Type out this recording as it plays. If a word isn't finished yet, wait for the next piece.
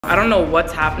I don't know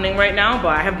what's happening right now,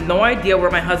 but I have no idea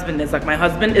where my husband is. Like, my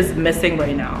husband is missing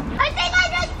right now. I think I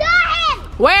just saw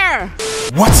him! Where?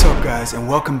 What's up, guys, and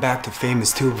welcome back to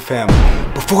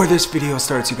FamousTubeFamily. Before this video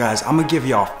starts, you guys, I'm gonna give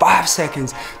y'all 5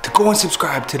 seconds to go and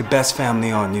subscribe to the best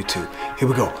family on YouTube. Here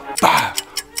we go. 5,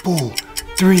 4,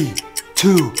 3,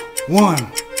 2,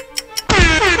 1.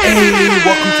 Hey,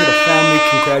 welcome to the family.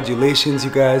 Congratulations,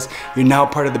 you guys. You're now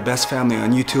part of the best family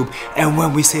on YouTube. And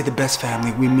when we say the best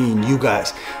family, we mean you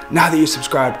guys. Now that you're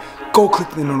subscribed, go click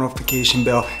the notification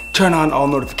bell. Turn on all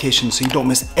notifications so you don't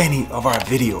miss any of our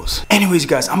videos. Anyways, you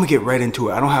guys, I'm gonna get right into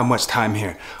it. I don't have much time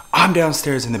here. I'm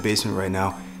downstairs in the basement right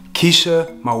now.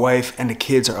 Keisha, my wife, and the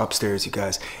kids are upstairs, you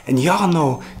guys. And y'all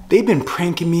know they've been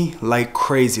pranking me like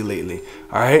crazy lately,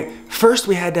 all right? First,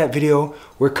 we had that video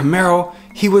where Camaro,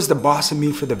 he was the boss of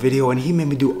me for the video, and he made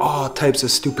me do all types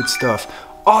of stupid stuff.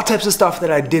 All types of stuff that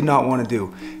I did not want to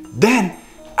do. Then,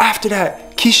 after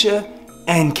that, Keisha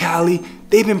and Callie,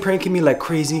 they've been pranking me like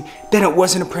crazy. Then it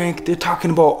wasn't a prank. They're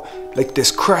talking about like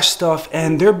this crush stuff,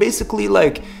 and they're basically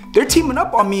like, they're teaming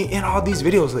up on me in all these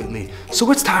videos lately. So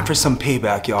it's time for some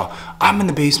payback, y'all. I'm in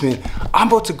the basement. I'm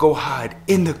about to go hide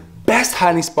in the best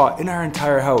hiding spot in our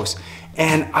entire house.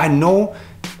 And I know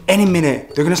any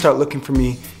minute they're gonna start looking for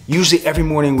me. Usually every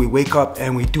morning we wake up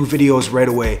and we do videos right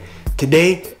away.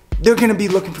 Today, they're gonna be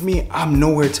looking for me. I'm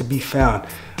nowhere to be found.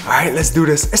 All right, let's do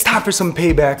this. It's time for some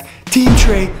payback. Team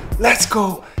Trey, let's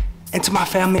go. And to my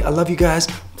family, I love you guys.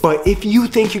 But if you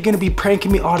think you're gonna be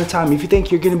pranking me all the time, if you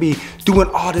think you're gonna be doing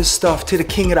all this stuff to the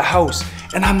king of the house,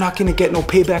 and I'm not gonna get no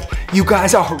payback, you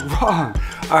guys are wrong.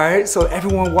 All right, so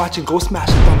everyone watching, go smash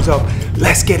the thumbs up.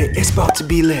 Let's get it, it's about to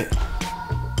be lit.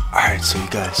 All right, so you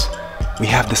guys, we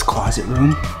have this closet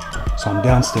room. So I'm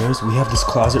downstairs, we have this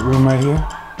closet room right here.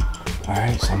 All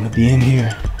right, so I'm gonna be in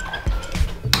here.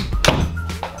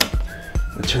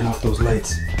 Turn off those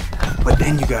lights. But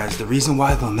then you guys, the reason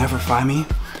why they'll never find me,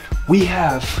 we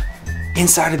have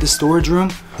inside of the storage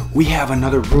room, we have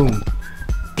another room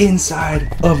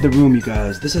inside of the room, you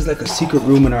guys. This is like a secret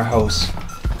room in our house.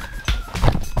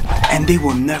 And they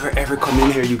will never ever come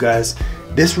in here, you guys.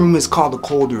 This room is called the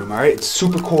cold room, all right? It's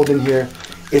super cold in here.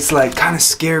 It's like kind of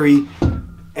scary,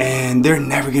 and they're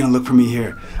never gonna look for me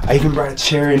here. I even brought a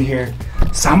chair in here.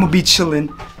 So I'm gonna be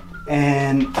chilling,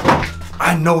 and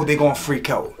I know they're gonna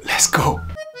freak out. Let's go.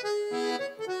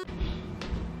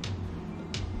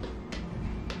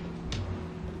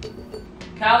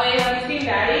 Callie, have you seen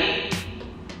Daddy?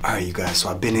 Alright, you guys, so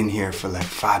I've been in here for like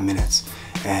 5 minutes,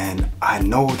 and I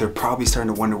know they're probably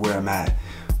starting to wonder where I'm at.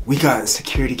 We got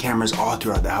security cameras all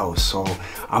throughout the house, so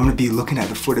I'm gonna be looking at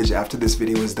the footage after this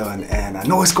video is done, and I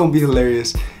know it's gonna be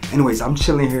hilarious. Anyways, I'm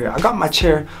chilling here. I got my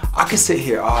chair. I can sit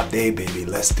here all day, baby.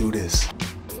 Let's do this.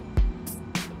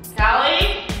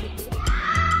 Callie?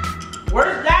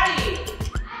 Where's Daddy?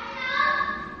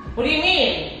 What do you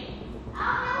mean?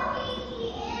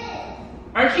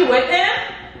 Aren't you with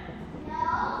him?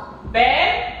 No.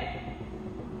 Bed?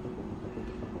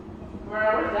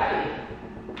 Where's Daddy?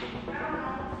 I don't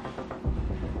know.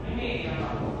 What do you mean? You don't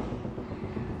know?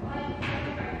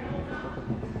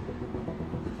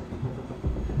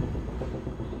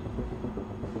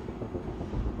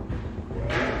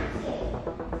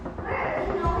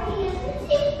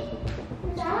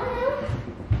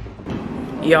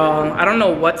 Y'all, I don't know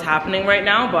what's happening right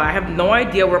now, but I have no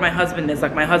idea where my husband is.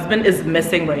 Like, my husband is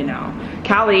missing right now.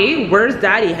 Callie, where's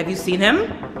Daddy? Have you seen him?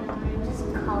 I'm just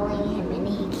calling him and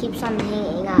he keeps on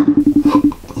hanging up.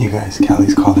 You guys,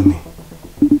 Callie's calling me.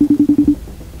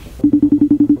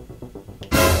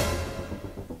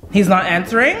 He's not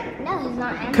answering? No, he's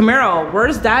not answering. Camaro,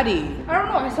 where's Daddy? I don't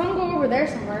know. I saw him go over there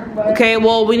somewhere. But Okay,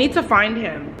 well, we need to find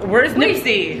him. Where's wait,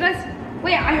 Nipsey? you guys,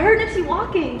 wait, I heard Nipsey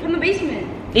walking from the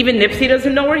basement. Even Nipsey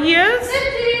doesn't know where he is?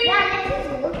 Nipsey! Yeah,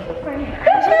 Nipsey's looking for him.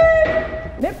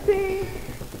 Nipsey!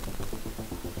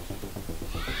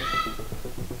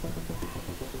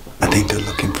 I think they're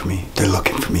looking for me. They're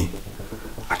looking for me.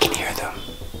 I can hear them.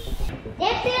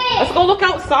 Nipsey! Let's go look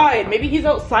outside. Maybe he's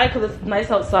outside because it's nice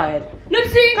outside.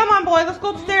 Nipsey! Come on, boys. Let's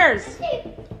go upstairs.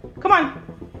 Come on.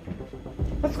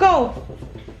 Let's go.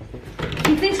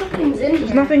 He thinks something's in here.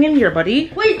 There's nothing in here,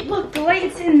 buddy. Wait, look, the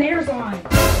lights in there's on.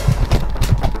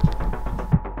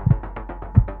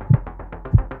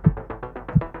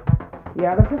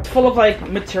 Yeah, this is full of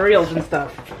like materials and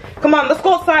stuff. Come on, let's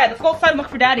go outside. Let's go outside and look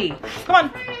for Daddy. Come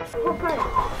on.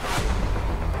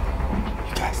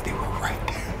 You guys, they were right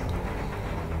there.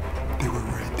 They were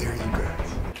right there, you guys.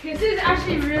 This is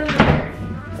actually really weird.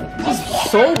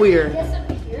 So weird.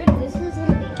 This is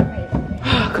gonna be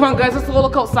great. Come on, guys. Let's go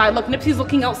look outside. Look, Nipsey's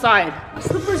looking outside.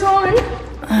 Slippers on.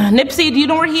 Nipsey, do you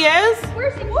know where he is?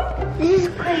 Where's he? What? This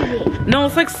is crazy. No,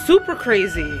 it's like super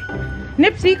crazy.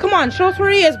 Nipsey, come on, show us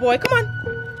where he is, boy. Come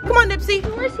on. Come on, Nipsey.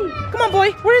 Where is he? Come on,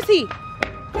 boy. Where is he?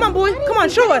 Come on, boy. Come on,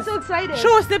 show us. So excited.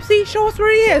 Show us, Nipsey. Show us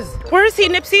where he is. Where is he,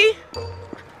 Nipsey?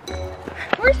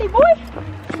 Where is he, boy?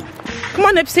 Come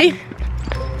on, Nipsey.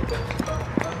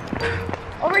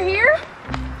 Over here?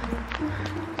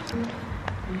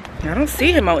 I don't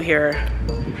see him out here.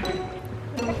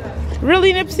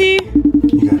 Really, Nipsey?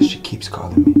 You guys, she keeps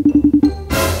calling me.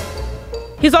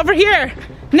 He's over here.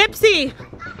 Nipsey.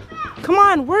 Come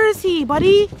on, where is he,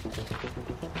 buddy?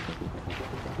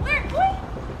 Where?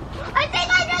 I think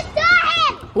I just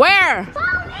saw him. Where?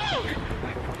 Follow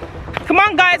me. Come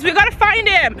on, guys, we gotta find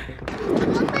him. It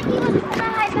looks like he was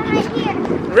behind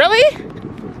here. Really?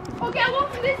 Okay, I'll go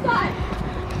from this side.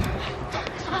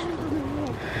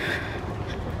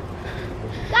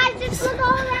 Guys, just look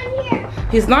all around here.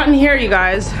 He's not in here, you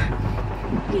guys.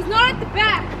 He's not at the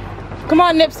back. Come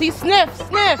on, Nipsey, sniff,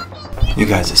 sniff. You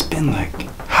guys, it's been like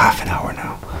half an hour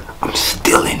now. I'm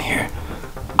still in here.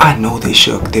 I know they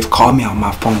shook. They've called me on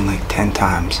my phone like 10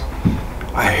 times.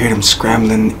 I heard them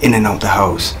scrambling in and out the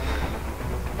house.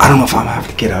 I don't know if I'm gonna have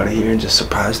to get out of here and just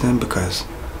surprise them because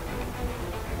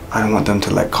I don't want them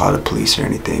to like call the police or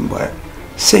anything, but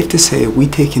safe to say we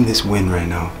taking this win right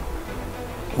now.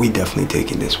 We definitely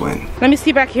taking this win. Let me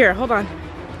see back here, hold on.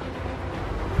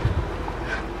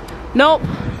 Nope.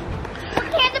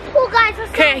 Okay, at the pool, guys.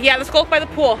 Let's Okay, yeah, let's go by the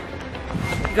pool.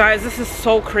 Guys, this is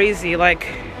so crazy, like,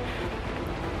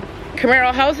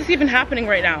 Camaro, how is this even happening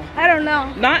right now? I don't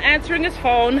know. Not answering his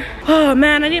phone. Oh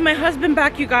man, I need my husband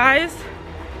back, you guys.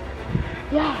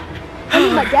 Yeah. I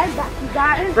need my dad back, you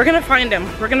guys. We're gonna find him.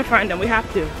 We're gonna find him. We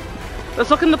have to. Let's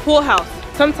look in the pool house.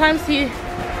 Sometimes he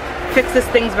fixes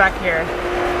things back here.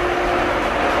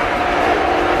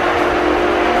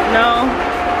 No.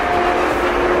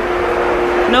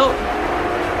 Nope.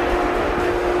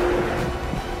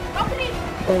 How can he?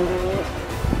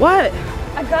 What?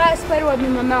 I got a spider web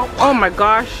in my mouth. Oh my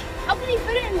gosh. How can he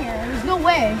fit it in here? There's no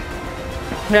way.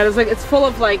 Yeah, it's like it's full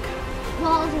of like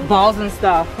balls and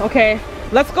stuff. Okay.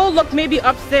 Let's go look maybe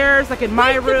upstairs, like in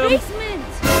my room. The basement.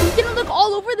 We didn't look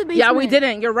all over the basement. Yeah, we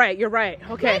didn't. You're right. You're right.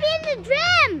 Okay. Maybe in the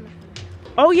gym.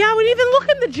 Oh yeah, we didn't even look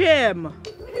in the gym.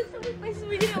 There's so many places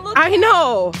we didn't look. I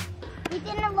know. We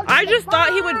didn't look I at the just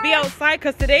thought he would be bar. outside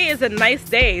because today is a nice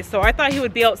day. So I thought he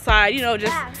would be outside, you know,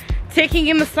 just taking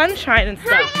in the sunshine and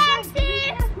stuff. Hi,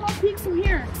 Auntie. Small peek from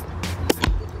here.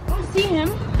 I don't see him.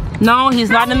 No, he's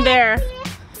not in there.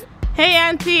 Hey,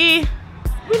 Auntie.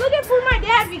 We're looking for my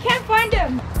dad. We can't find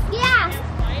him.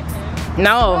 Yeah.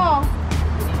 No.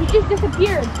 Oh, he just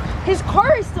disappeared. His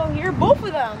car is still here, both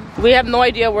of them. We have no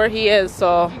idea where he is,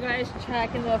 so. You guys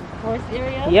check in the forest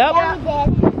area? Yep. Yeah,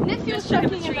 we did. Nipsey was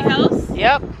checking in the house.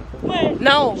 Yep. Wait,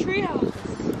 No.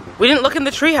 treehouse. We didn't look in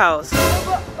the treehouse.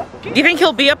 Do you think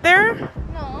he'll be up there?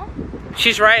 No.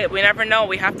 She's right. We never know.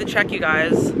 We have to check, you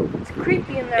guys. It's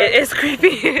creepy in there. It is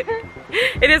creepy.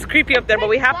 It is creepy up there, but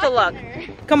we have to look.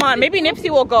 Come on, maybe Nipsey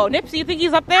will go. Nipsey, you think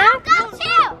he's up there? I'll go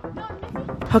too.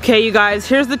 Okay, you guys,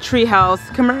 here's the treehouse.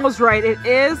 Camaro's right. It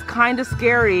is kind of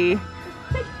scary.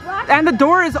 And the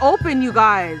door is open, you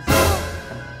guys.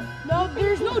 No,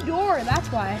 there's no door. That's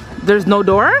why. There's no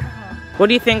door? What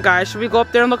do you think, guys? Should we go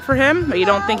up there and look for him? Or you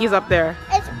don't think he's up there?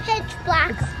 It's pitch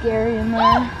black. Scary in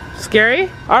there. Scary?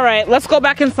 All right, let's go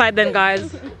back inside then,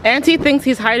 guys. Auntie thinks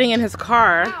he's hiding in his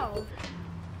car. Wow.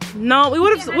 No, we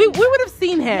would have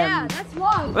seen him. Yeah, that's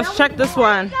locked. Let's check this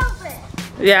one.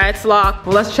 Yeah, it's locked,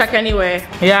 but let's check anyway.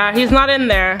 Yeah, he's not in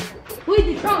there. Wait,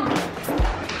 the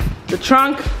trunk. The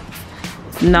trunk?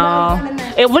 No.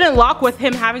 It wouldn't lock with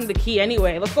him having the key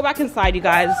anyway. Let's go back inside, you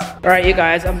guys. All right, you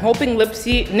guys, I'm hoping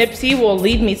Nipsey will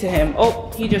lead me to him.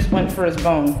 Oh, he just went for his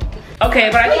bone. Okay,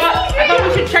 but I thought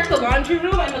we should check the laundry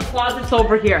room and the closet's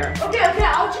over here. Okay,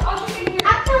 I'll check in here.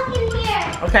 I'm looking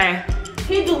here. Okay.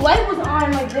 Okay, the light was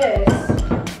on like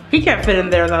this. He can't fit in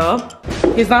there though.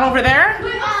 He's not over there?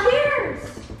 Wait,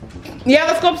 upstairs. Yeah,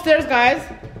 let's go upstairs, guys.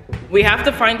 We have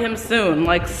to find him soon,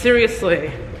 like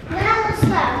seriously. Now let's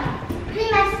go. Pretty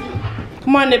messy.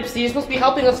 Come on, Nipsey, you're supposed to be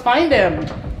helping us find him.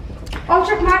 I'll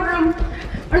check my room.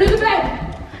 Under the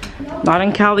bed. Not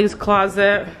in Callie's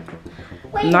closet.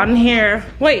 Wait. Not in here.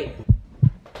 Wait.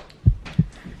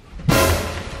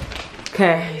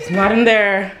 Okay, he's not in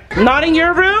there. Not in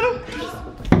your room?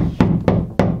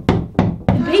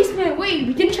 The basement. Wait,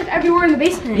 we didn't check everywhere in the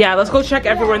basement. Yeah, let's go check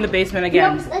everywhere in the basement We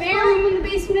have a again. spare room in the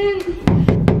basement.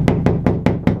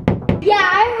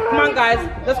 Yeah, Come on, guys.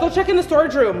 Let's go check in the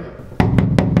storage room.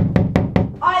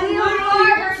 I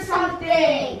literally heard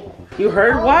something. You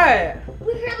heard what?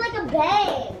 We heard like a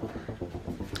bang.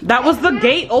 That was the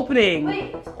gate opening.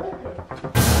 Wait, it's open.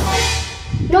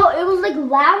 No, it was like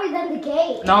louder than the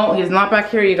gate. No, he's not back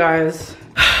here, you guys.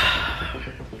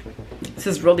 This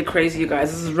is really crazy, you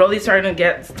guys. This is really starting to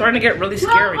get really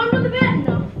scary. No, under the bed.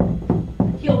 No.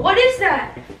 Yo, what is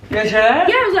that? You guys hear that?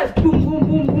 Yeah, it was like boom, boom,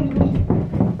 boom, boom,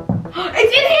 boom.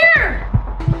 It's in here.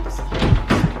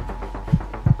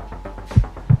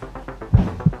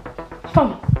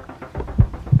 Come.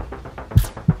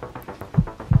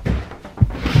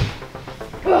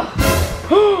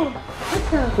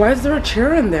 Why is there a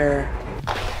chair in there?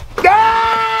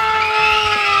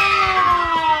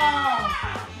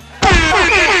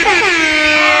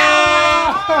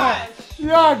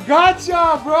 Yeah,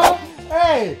 gotcha, bro.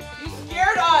 Hey. You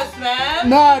scared us, man.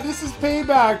 Nah, this is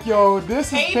payback, yo.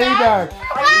 This is payback.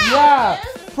 Yeah.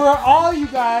 For all you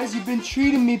guys, you've been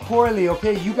treating me poorly,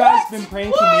 okay? You guys been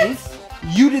pranking me.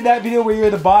 You did that video where you're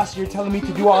the boss. You're telling me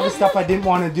to do all the stuff I didn't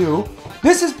want to do.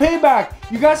 This is payback.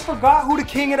 You guys forgot who the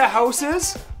king of the house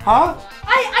is? Huh?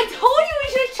 I told you we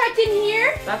should have checked in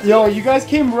here. Yo, you guys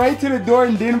came right to the door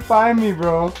and didn't find me,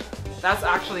 bro. That's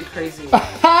actually crazy. I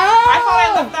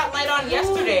thought I left that light on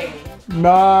yesterday.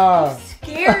 Nah.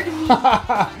 Scared me.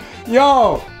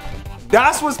 Yo,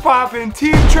 that's what's poppin'.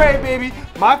 Team Trey, baby.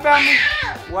 My family.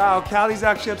 Wow, Callie's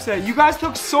actually upset. You guys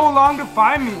took so long to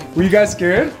find me. Were you guys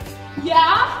scared?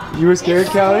 Yeah. You were scared,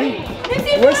 Callie?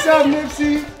 Nipsey, What's up,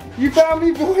 Nipsey? You found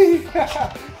me, boy.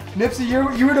 Nipsey,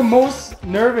 you were the most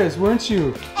nervous, weren't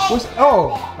you?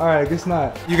 Oh, all right, I guess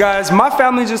not. You guys, my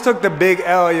family just took the big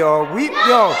L, yo.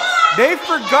 They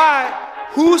forgot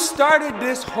who started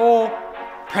this whole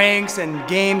pranks and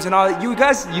games and all that. You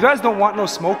guys don't want no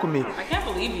smoke with me. I can't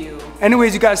believe you.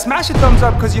 Anyways, you guys, smash a thumbs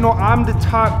up because you know I'm the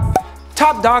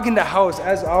top dog in the house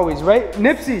as always, right?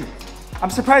 Nipsey, I'm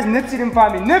surprised Nipsey didn't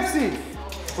find me. Nipsey,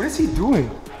 what is he doing?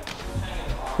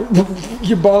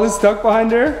 Your ball is stuck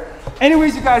behind there?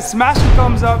 Anyways, you guys, smash a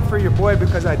thumbs up for your boy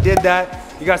because I did that.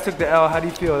 You guys took the L. How do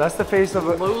you feel? That's the face of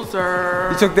a loser.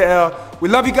 You took the L. We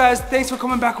love you guys. Thanks for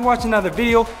coming back and watching another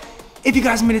video. If you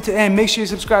guys made it to the end, make sure you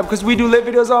subscribe because we do lit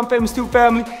videos on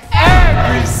FamousTubeFamily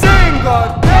every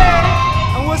single day.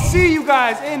 And we'll see you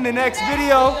guys in the next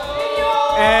video.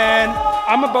 And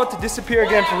I'm about to disappear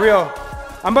again for real.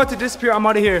 I'm about to disappear. I'm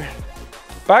out of here.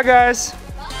 Bye, guys.